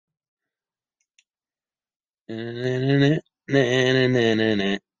He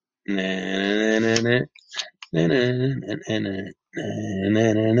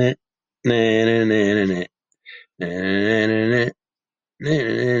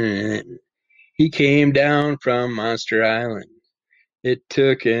came down from Monster Island. It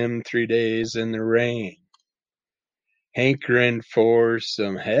took him 3 days in the rain, hankering for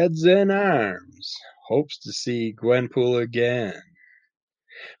some heads and arms, hopes to see Gwenpool again.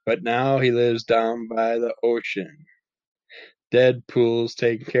 But now he lives down by the ocean. Deadpool's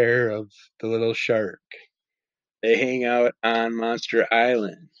taking care of the little shark. They hang out on Monster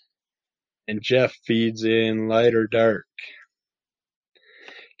Island, and Jeff feeds in light or dark.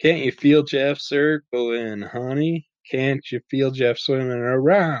 Can't you feel Jeff circling, honey? Can't you feel Jeff swimming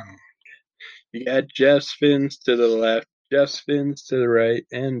around? You got Jeff's fins to the left, Jeff's fins to the right,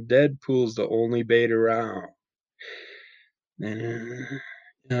 and Deadpool's the only bait around.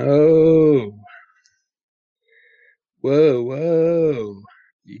 Oh, whoa.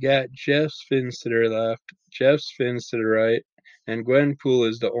 You got Jeff's fins to the left, Jeff's fins to the right, and Gwenpool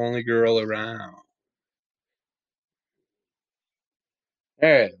is the only girl around.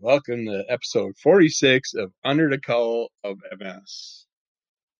 All right, welcome to episode 46 of Under the Cowl of MS.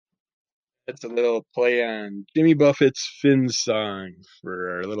 It's a little play on Jimmy Buffett's Fin song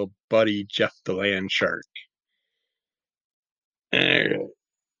for our little buddy Jeff the Land Shark. All right.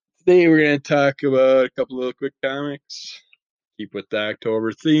 Today we're going to talk about a couple of little quick comics. Keep with the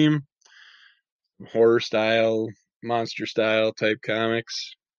October theme. Horror style, monster style type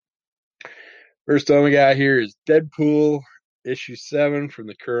comics. First one we got here is Deadpool, issue 7 from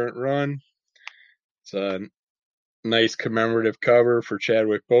the current run. It's a nice commemorative cover for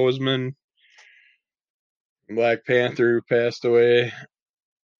Chadwick Boseman, Black Panther, who passed away.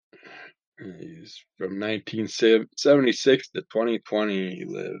 He's from 1976 to 2020. He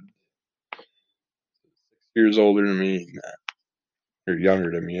lived 6 years older than me, or younger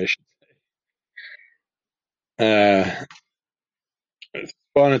than me, I should say. It's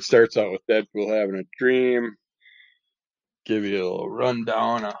fun. It starts out with Deadpool having a dream. Give you a little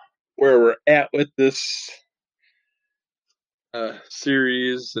rundown of where we're at with this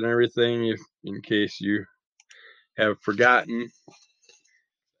series and everything, in case you have forgotten.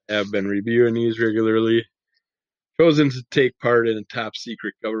 I've been reviewing these regularly. Chosen to take part in a top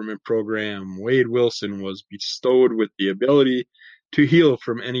secret government program, Wade Wilson was bestowed with the ability to heal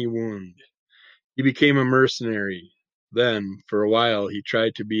from any wound. He became a mercenary. Then, for a while, he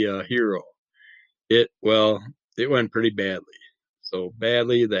tried to be a hero. It went pretty badly. So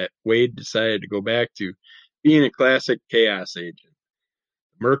badly that Wade decided to go back to being a classic chaos agent.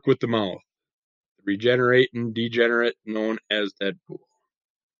 Merc with the mouth. The regenerating degenerate known as Deadpool.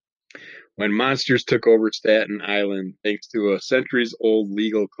 When monsters took over Staten Island, thanks to a centuries-old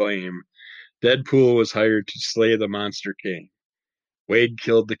legal claim, Deadpool was hired to slay the Monster King. Wade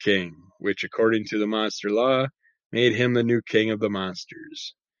killed the king, which, according to the monster law, made him the new king of the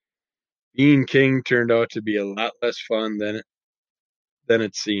monsters. Being king turned out to be a lot less fun than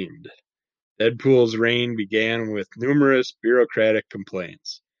it seemed. Deadpool's reign began with numerous bureaucratic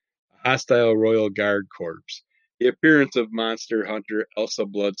complaints, a hostile Royal Guard corps, the appearance of monster hunter Elsa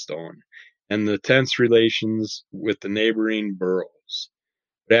Bloodstone, and the tense relations with the neighboring boroughs.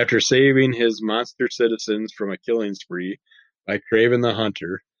 But after saving his monster citizens from a killing spree by Kraven the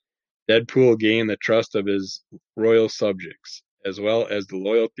Hunter, Deadpool gained the trust of his royal subjects, as well as the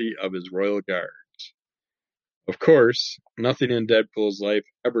loyalty of his royal guards. Of course, nothing in Deadpool's life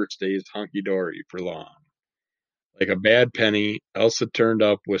ever stays hunky-dory for long. Like a bad penny, Elsa turned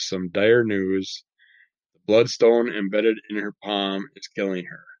up with some dire news. The bloodstone embedded in her palm is killing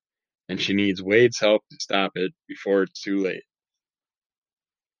her, and she needs Wade's help to stop it before it's too late.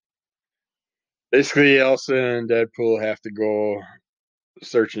 Basically, Elsa and Deadpool have to go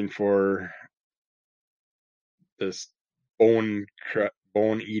searching for this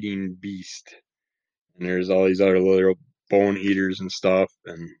bone-eating beast. And there's all these other little bone eaters and stuff,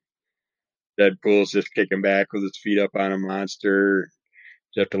 and Deadpool's just kicking back with his feet up on a monster.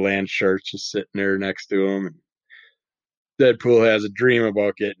 Jeff the Land Shark's just sitting there next to him. And Deadpool has a dream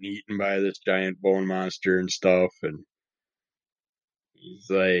about getting eaten by this giant bone monster and stuff, and he's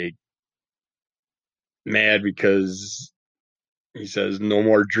like mad because he says no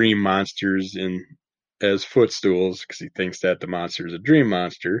more dream monsters as footstools, because he thinks that the monster is a dream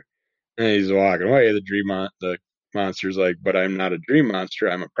monster. And he's walking away. The monster's like, but I'm not a dream monster.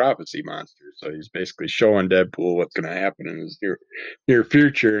 I'm a prophecy monster. So he's basically showing Deadpool what's going to happen in his near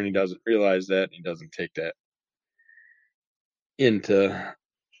future, and he doesn't realize that. And he doesn't take that into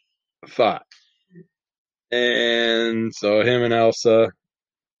thought. And so him and Elsa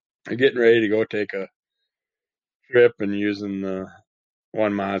are getting ready to go take a trip and using the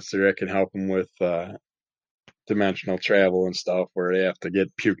one monster that can help them with dimensional travel and stuff, where they have to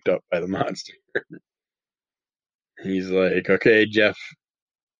get puked up by the monster. He's like, "Okay, Jeff,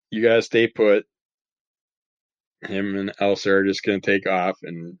 you gotta stay put. Him and Elsa are just gonna take off,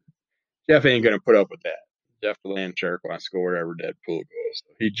 and Jeff ain't gonna put up with that. Jeff the Land Shark wants to go wherever Deadpool goes.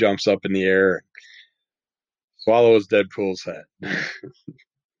 So he jumps up in the air and swallows Deadpool's head.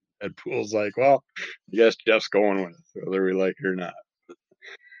 Deadpool's like, well, I guess Jeff's going with it, whether we like it or not.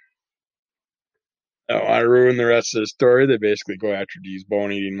 I don't want to ruin the rest of the story. They basically go after these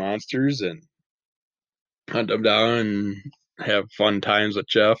bone-eating monsters and hunt them down and have fun times with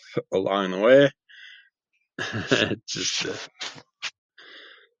Jeff along the way. It's just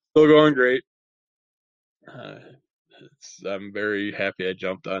still going great. I'm very happy I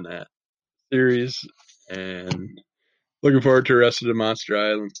jumped on that series and looking forward to the rest of the Monster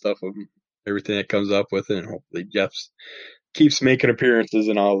Island stuff of everything that comes up with it, and hopefully Jeff keeps making appearances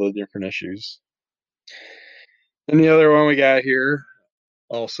in all the different issues. And the other one we got here,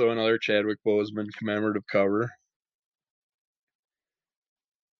 also another Chadwick Boseman commemorative cover,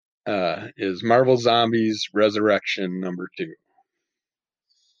 is Marvel Zombies Resurrection #2.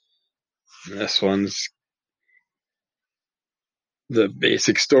 And this one's the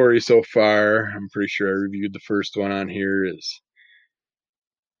basic story so far. I'm pretty sure I reviewed the first one on here.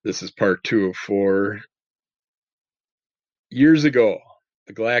 This is part 2 of 4. Years ago,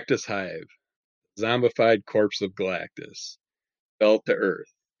 the Galactus Hive, the zombified corpse of Galactus, fell to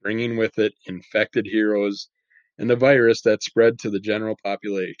Earth, bringing with it infected heroes and a virus that spread to the general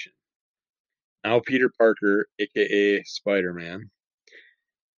population. Now Peter Parker, aka Spider-Man,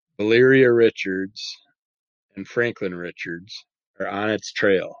 Valeria Richards, and Franklin Richards are on its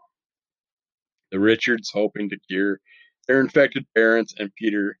trail. The Richards hoping to cure their infected parents, and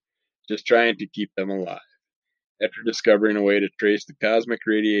Peter just trying to keep them alive. After discovering a way to trace the cosmic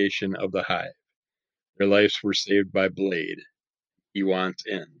radiation of the hive, their lives were saved by Blade. He wants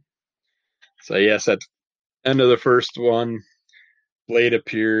in. So yes, at the end of the first one, Blade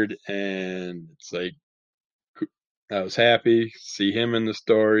appeared, and it's like I was happy to see him in the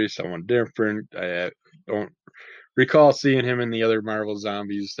story, someone different. I don't recall seeing him in the other Marvel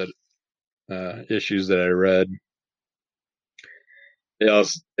Zombies that issues that I read.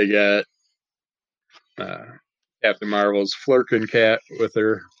 They got Captain Marvel's flirting cat with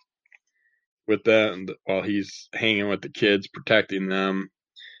them while he's hanging with the kids, protecting them.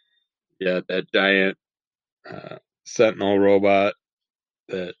 Yeah, that giant Sentinel robot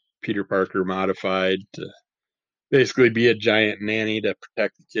that Peter Parker modified to basically be a giant nanny to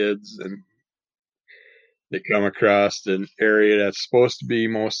protect the kids, and they come across an area that's supposed to be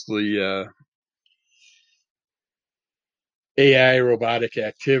mostly AI robotic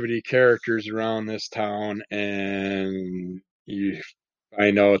activity characters around this town, and you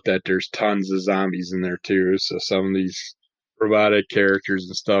find out that there's tons of zombies in there too. So some of these robotic characters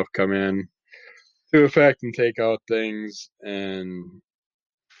and stuff come in to affect and take out things, and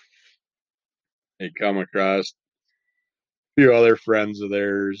they come across a few other friends of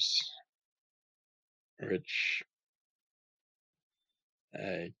theirs, which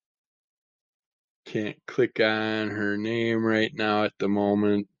I can't click on her name right now at the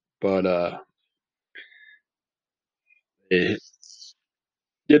moment, but they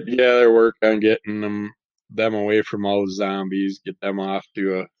get together, work on getting them away from all the zombies, get them off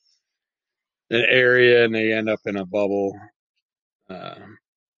to an area, and they end up in a bubble.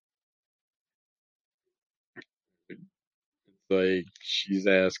 Like she's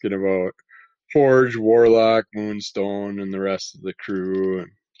asking about Forge, Warlock, Moonstone, and the rest of the crew,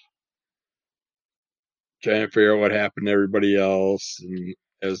 and trying to figure out what happened to everybody else. And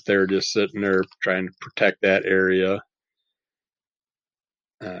as they're just sitting there trying to protect that area,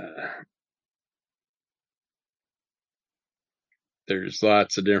 there's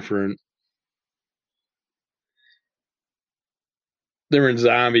lots of different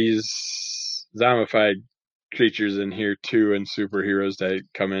zombified creatures in here too, and superheroes that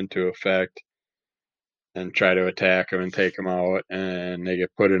come into effect and try to attack them and take them out, and they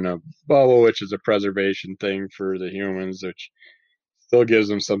get put in a bubble, which is a preservation thing for the humans, which still gives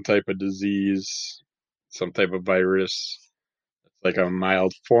them some type of disease, some type of virus. It's like a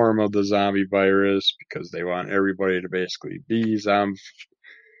mild form of the zombie virus because they want everybody to basically be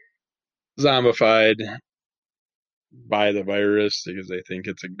zombified by the virus because they think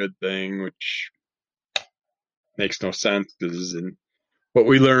it's a good thing, which makes no sense because what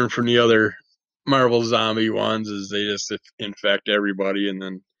we learned from the other Marvel zombie ones is they just infect everybody and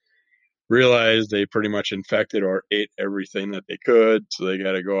then realize they pretty much infected or ate everything that they could, so they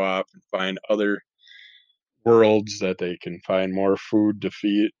got to go off and find other worlds that they can find more food to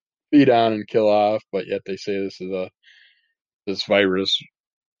feed on and kill off, but yet they say this virus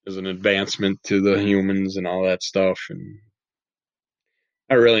is an advancement to the humans and all that stuff, and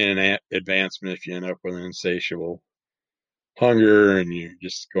not really an advancement if you end up with an insatiable hunger and you're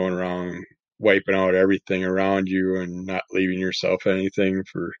just going around wiping out everything around you and not leaving yourself anything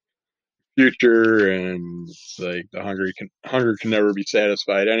for future. And it's like the hunger can never be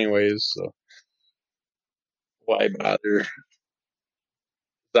satisfied anyways, so why bother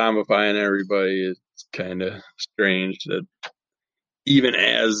zombifying everybody? It's kind of strange that even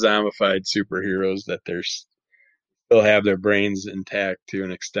as zombified superheroes that they're still have their brains intact to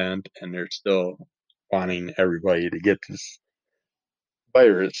an extent and they're still wanting everybody to get this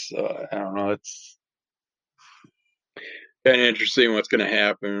virus. So I don't know. It's kind of interesting what's going to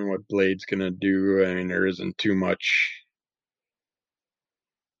happen, what Blade's going to do. I mean, there isn't too much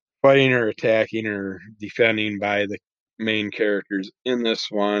fighting or attacking or defending by the main characters in this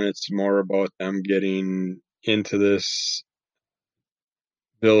one. It's more about them getting into this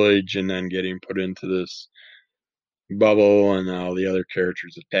village and then getting put into this bubble and all the other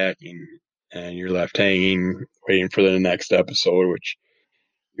characters attacking. And you're left hanging, waiting for the next episode, which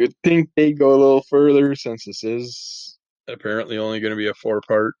you'd think they'd go a little further since this is apparently only going to be a four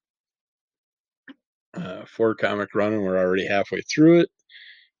comic run and we're already halfway through it.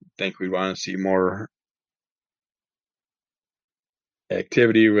 Think we'd want to see more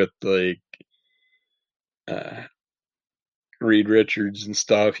activity with like uh, Reed Richards and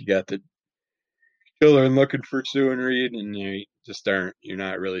stuff. You got the children looking for Sue and Reed, and you just aren't. You're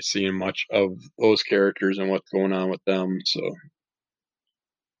not really seeing much of those characters and what's going on with them. So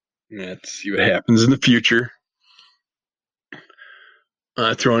let's see what happens in the future.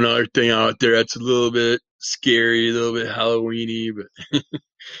 Throw another thing out there that's a little bit scary, a little bit Halloweeny, but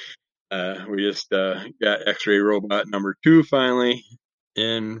we just got X-Ray Robot number 2 finally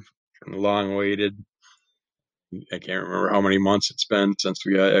in from the long waited. I can't remember how many months it's been since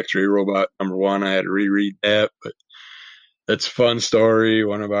we got X-Ray Robot number 1. I had to reread that, but that's a fun story.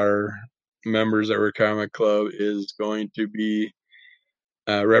 One of our members at our comic club is going to be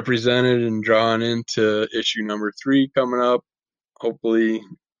represented and drawn into issue number 3 coming up, hopefully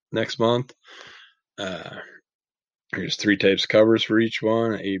next month. There's 3 types of covers for each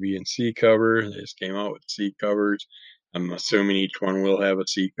one, A, B, and C cover. They just came out with C covers. I'm assuming each one will have a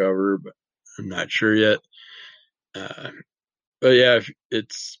C cover, but I'm not sure yet. But yeah,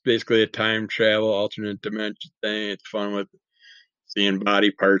 it's basically a time travel, alternate dimension thing. It's fun with seeing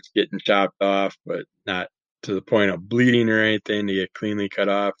body parts getting chopped off, but not to the point of bleeding or anything, to get cleanly cut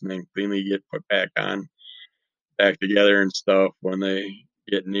off and then cleanly get put back on, back together and stuff when they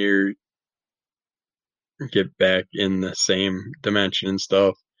get near, get back in the same dimension and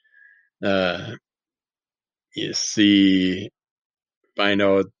stuff. Uh, you see, find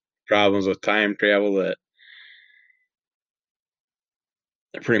out problems with time travel that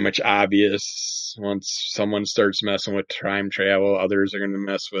are pretty much obvious. Once someone starts messing with time travel, others are going to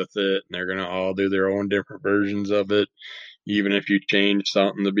mess with it, and they're going to all do their own different versions of it. Even if you change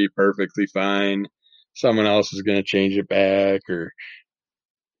something to be perfectly fine, someone else is going to change it back or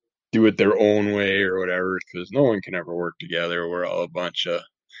do it their own way or whatever, because no one can ever work together. We're all a bunch of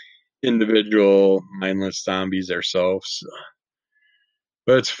individual, mindless zombies ourselves.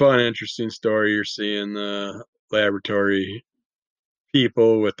 But it's a fun, interesting story. You're seeing the laboratory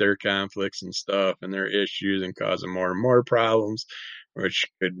people with their conflicts and stuff and their issues and causing more and more problems, which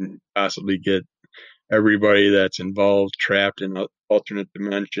could possibly get everybody that's involved trapped in alternate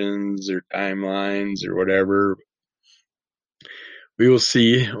dimensions or timelines or whatever. We will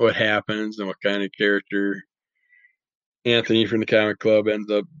see what happens and what kind of character Anthony from the comic club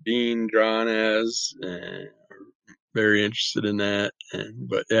ends up being drawn as. Very interested in that.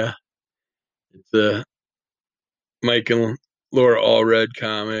 But yeah, it's a Mike and Laura Allred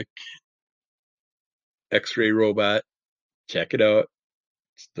comic, X-Ray Robot. Check it out.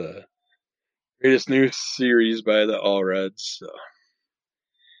 It's the greatest new series by the Allreds. So.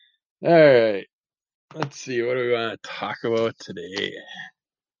 All right, let's see. What do we want to talk about today?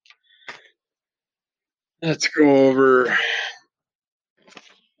 Let's go over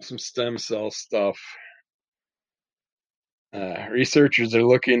some stem cell stuff. Researchers are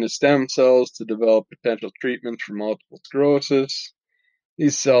looking at stem cells to develop potential treatments for multiple sclerosis.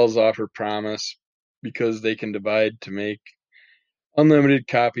 These cells offer promise because they can divide to make unlimited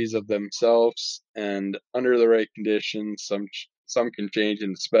copies of themselves, and under the right conditions, some can change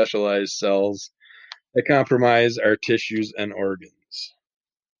into specialized cells that compromise our tissues and organs.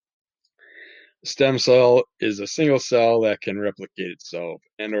 A stem cell is a single cell that can replicate itself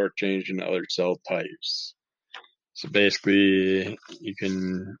and or change into other cell types. So basically, you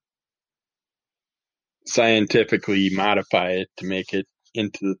can scientifically modify it to make it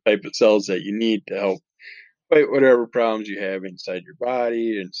into the type of cells that you need to help fight whatever problems you have inside your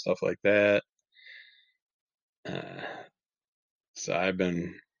body and stuff like that. Uh, so I've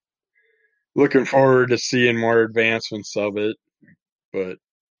been looking forward to seeing more advancements of it, but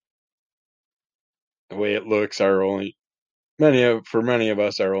the way it looks, for many of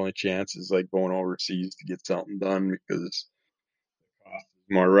us, our only chance is like going overseas to get something done because cost is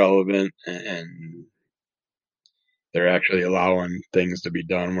more relevant and they're actually allowing things to be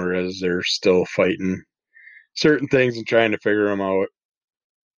done, whereas they're still fighting certain things and trying to figure them out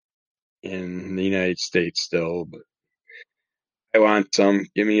in the United States still. But I want some.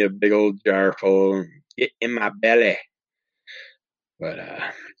 Give me a big old jar full. Get in my belly. But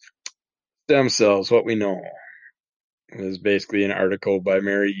stem cells, what we know, is basically an article by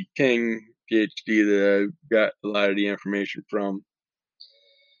Mary King, PhD, that I got a lot of the information from.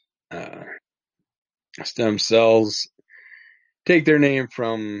 Uh, Stem cells take their name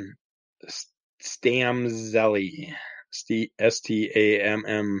from Stamzelle, Stammzelle,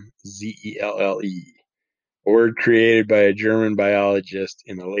 a word created by a German biologist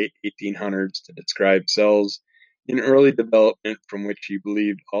in the late 1800s to describe cells in early development from which he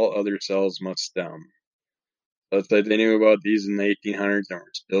believed all other cells must stem. So it's like they knew about these in the 1800s and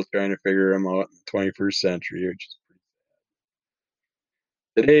we're still trying to figure them out in the 21st century, which is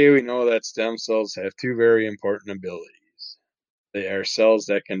today we know that stem cells have two very important abilities. They are cells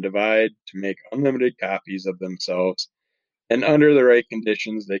that can divide to make unlimited copies of themselves, and under the right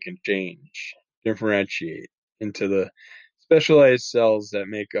conditions, they can differentiate into the specialized cells that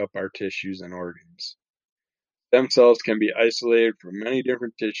make up our tissues and organs. Stem cells can be isolated from many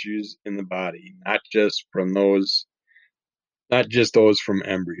different tissues in the body, not just those from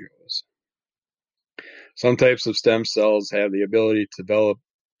embryos. Some types of stem cells have the ability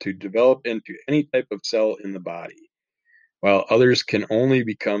to develop into any type of cell in the body, while others can only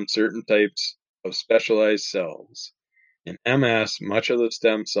become certain types of specialized cells. In MS, much of the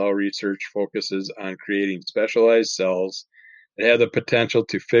stem cell research focuses on creating specialized cells that have the potential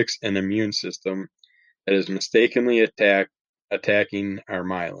to fix an immune system that is mistakenly attacking our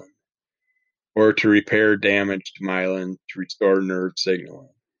myelin, or to repair damaged myelin to restore nerve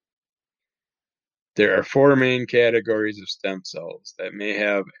signaling. There are four main categories of stem cells that may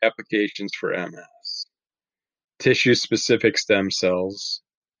have applications for MS. Tissue-specific stem cells,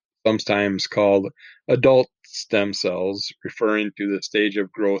 sometimes called adult stem cells, referring to the stage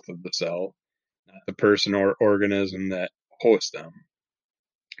of growth of the cell, not the person or organism that hosts them.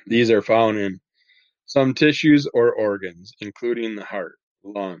 These are found in some tissues or organs, including the heart,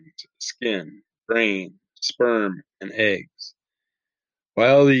 lungs, skin, brain, sperm, and eggs.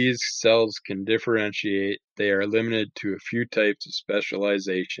 While these cells can differentiate, they are limited to a few types of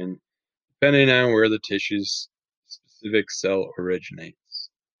specialization, depending on where the tissue's specific cell originates.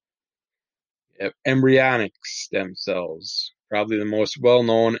 We have embryonic stem cells. Probably the most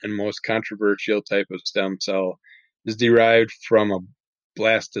well-known and most controversial type of stem cell is derived from a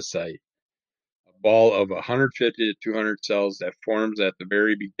blastocyte, a ball of 150 to 200 cells that forms at the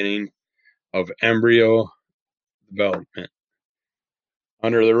very beginning of embryo development.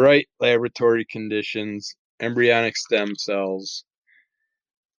 Under the right laboratory conditions, embryonic stem cells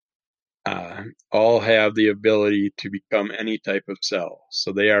all have the ability to become any type of cell.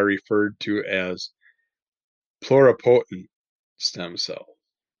 So they are referred to as pluripotent stem cells.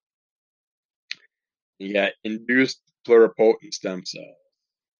 You got induced pluripotent stem cell,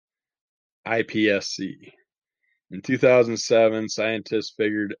 iPSC. In 2007, scientists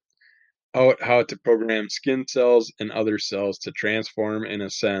figured out how to program skin cells and other cells to transform, in a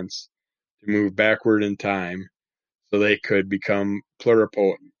sense, to move backward in time so they could become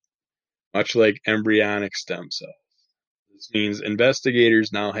pluripotent, much like embryonic stem cells. This means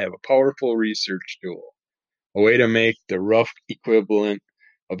investigators now have a powerful research tool, a way to make the rough equivalent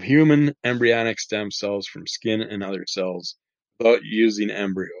of human embryonic stem cells from skin and other cells without using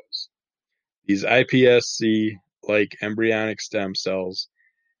embryos. These iPSC-like embryonic stem cells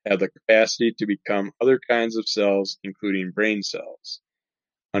have the capacity to become other kinds of cells, including brain cells,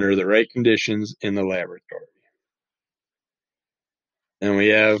 under the right conditions in the laboratory. And we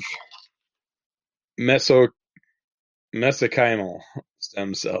have mesenchymal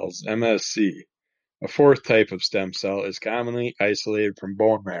stem cells, MSC. A fourth type of stem cell is commonly isolated from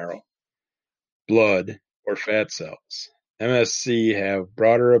bone marrow, blood, or fat cells. MSC have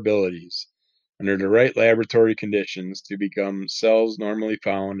broader abilities, under the right laboratory conditions, to become cells normally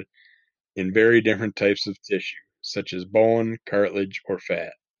found in very different types of tissue, such as bone, cartilage, or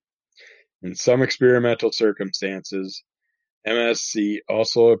fat. In some experimental circumstances, MSC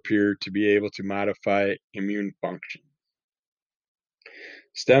also appear to be able to modify immune function.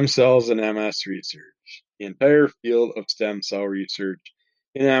 Stem cells and MS research. The entire field of stem cell research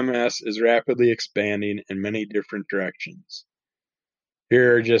in MS is rapidly expanding in many different directions.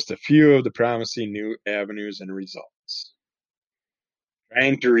 Here are just a few of the promising new avenues and results.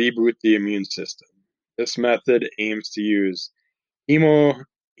 Trying to reboot the immune system. This method aims to use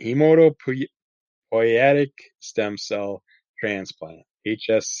hematopoietic stem cell transplant,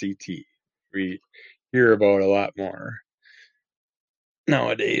 HSCT. We hear about a lot more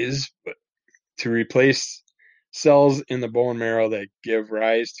nowadays, but to replace cells in the bone marrow that give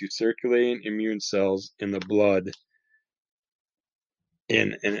rise to circulating immune cells in the blood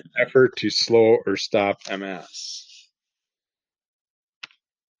in an effort to slow or stop MS.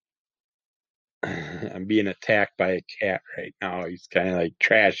 I'm being attacked by a cat right now. He's kind of like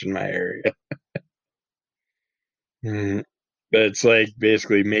trashing my area. But it's like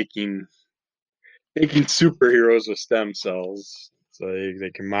basically making superheroes with stem cells. So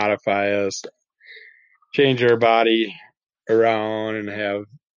they can modify us, change our body around, and have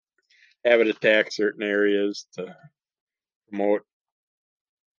it attack certain areas to promote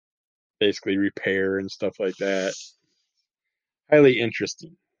basically repair and stuff like that. Highly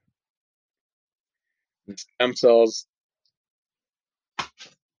interesting. And stem cells can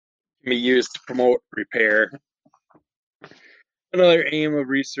be used to promote repair. Another aim of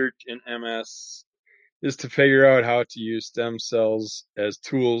research in MS is to figure out how to use stem cells as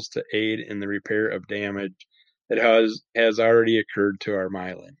tools to aid in the repair of damage that has already occurred to our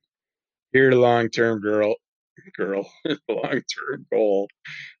myelin. Here, the long-term long-term goal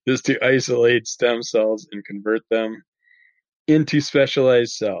is to isolate stem cells and convert them into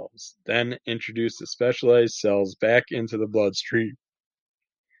specialized cells, then introduce the specialized cells back into the bloodstream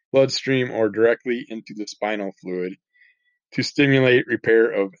or directly into the spinal fluid to stimulate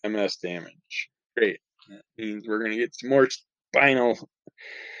repair of MS damage. Great. That means we're going to get some more spinal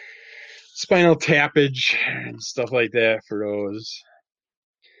tappage and stuff like that for those.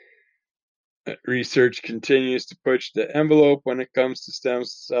 Research continues to push the envelope when it comes to stem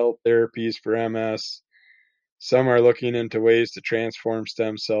cell therapies for MS. Some are looking into ways to transform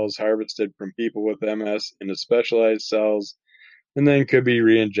stem cells harvested from people with MS into specialized cells and then could be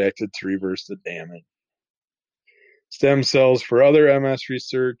re-injected to reverse the damage. Stem cells for other MS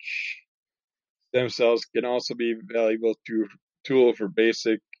research. Stem cells can also be a valuable tool for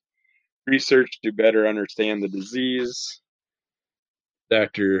basic research to better understand the disease.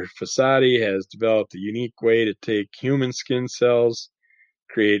 Dr. Fasadi has developed a unique way to take human skin cells,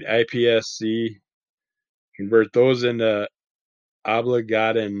 create iPSC, convert those into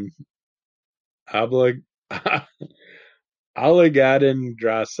obligodendrocytes.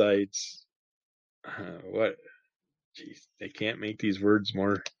 What? Jeez, they can't make these words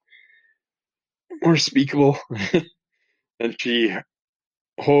more speakable. And she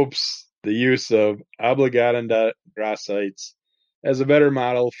hopes the use of obligodendrocytes as a better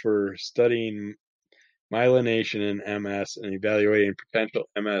model for studying myelination in MS and evaluating potential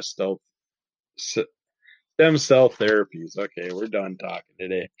MS stem cell therapies. Okay, we're done talking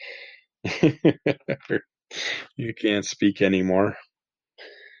today. You can't speak anymore.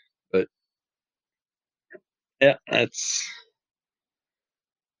 But yeah, that's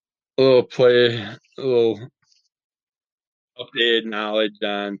a little updated knowledge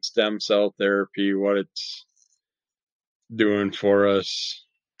on stem cell therapy, what it's doing for us.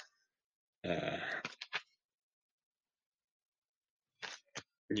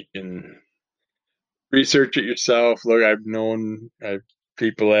 You can research it yourself. Look, I've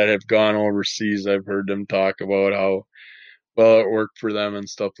people that have gone overseas. I've heard them talk about how well it worked for them and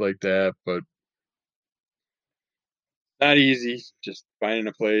stuff like that. But not easy. Just finding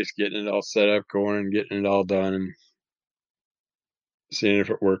a place, getting it all set up, going and getting it all done, and seeing if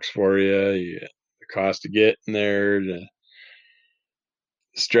it works for you. The cost of getting there, the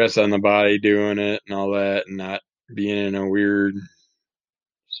stress on the body doing it, and all that, and not being in a weird,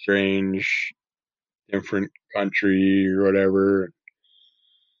 strange, different country or whatever.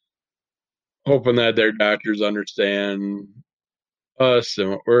 Hoping that their doctors understand us and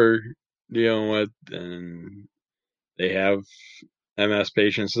what we're dealing with, and they have MS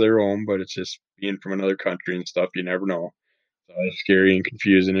patients of their own, but it's just being from another country and stuff. You never know. So it's scary and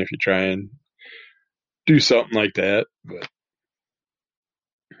confusing if you try and do something like that. But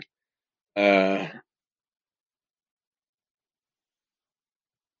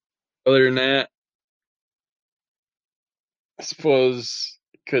other than that, I suppose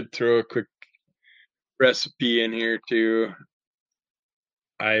I could throw a quick recipe in here too.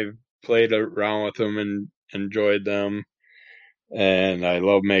 I've played around with them and enjoyed them. And I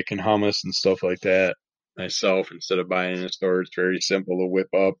love making hummus and stuff like that myself instead of buying in a store. It's very simple to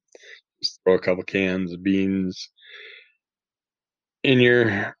whip up. Just throw a couple cans of beans in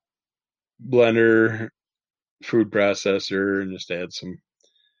your blender, food processor, and just add some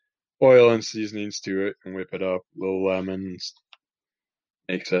oil and seasonings to it and whip it up. A little lemon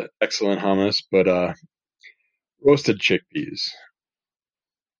makes an excellent hummus. But roasted chickpeas,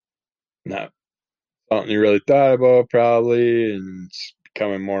 not something you really thought about probably, and it's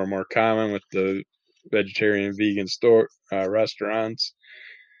becoming more and more common with the vegetarian vegan store restaurants.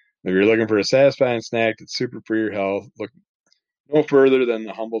 If you're looking for a satisfying snack that's super for your health, look no further than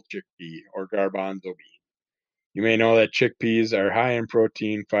the humble chickpea or garbanzo bean. You may know that chickpeas are high in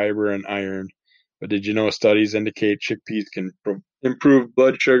protein, fiber, and iron, but did you know studies indicate chickpeas can improve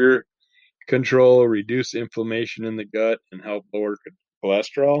blood sugar control, reduce inflammation in the gut, and help lower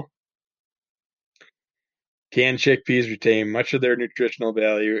cholesterol? Canned chickpeas retain much of their nutritional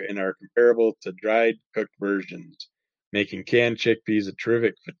value and are comparable to dried, cooked versions, making canned chickpeas a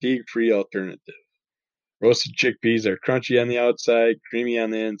terrific fatigue-free alternative. Roasted chickpeas are crunchy on the outside, creamy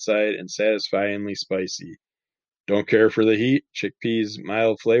on the inside, and satisfyingly spicy. Don't care for the heat? Chickpeas'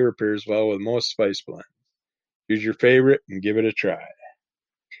 mild flavor pairs well with most spice blends. Choose your favorite and give it a try.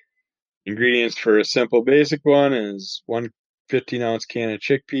 Ingredients for a simple basic one is 1 15-ounce can of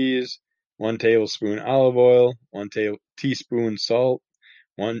chickpeas, 1 tablespoon olive oil, 1 teaspoon salt,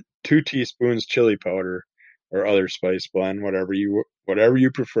 2 teaspoons chili powder or other spice blend, whatever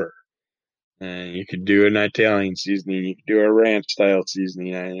you prefer. And you could do an Italian seasoning, you could do a ranch style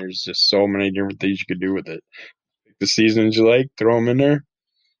seasoning, and there's just so many different things you could do with it. Pick the seasonings you like, throw them in there.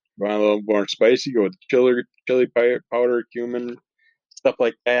 Want a little more spicy, go with chili powder, cumin, stuff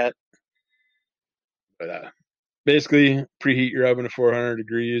like that. But basically, preheat your oven to 400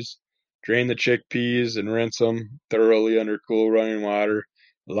 degrees. Drain the chickpeas and rinse them thoroughly under cool running water.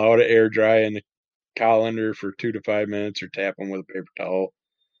 Allow it to air dry in the colander for 2 to 5 minutes or tap them with a paper towel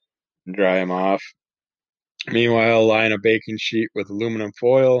and dry them off. Meanwhile, line a baking sheet with aluminum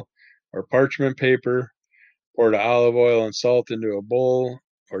foil or parchment paper. Pour the olive oil and salt into a bowl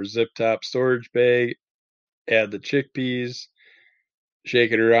or zip top storage bag. Add the chickpeas.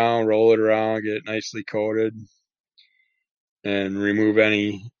 Shake it around, roll it around, get it nicely coated, and remove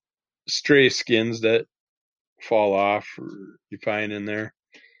any stray skins that fall off or you find in there.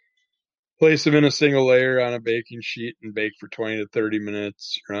 Place them in a single layer on a baking sheet and bake for 20 to 30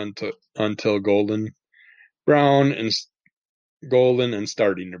 minutes or until golden and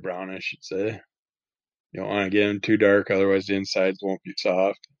starting to brown, I should say. You don't want to get them too dark, otherwise the insides won't be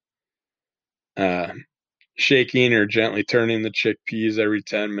soft. Shaking or gently turning the chickpeas every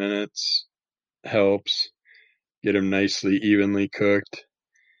 10 minutes helps get them nicely evenly cooked.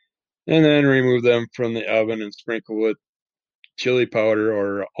 And then remove them from the oven and sprinkle with chili powder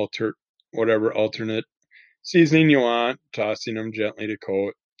or whatever alternate seasoning you want, tossing them gently to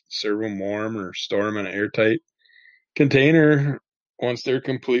coat. Serve them warm or store them in an airtight container once they're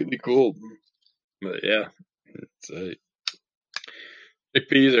completely cooled. But yeah,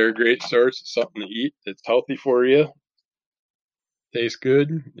 chickpeas are a great source of something to eat. It's healthy for you. Tastes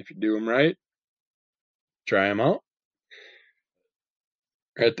good if you do them right. Try them out.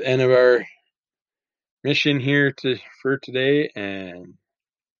 We're at the end of our mission here for today, and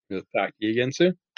we'll talk to you again soon.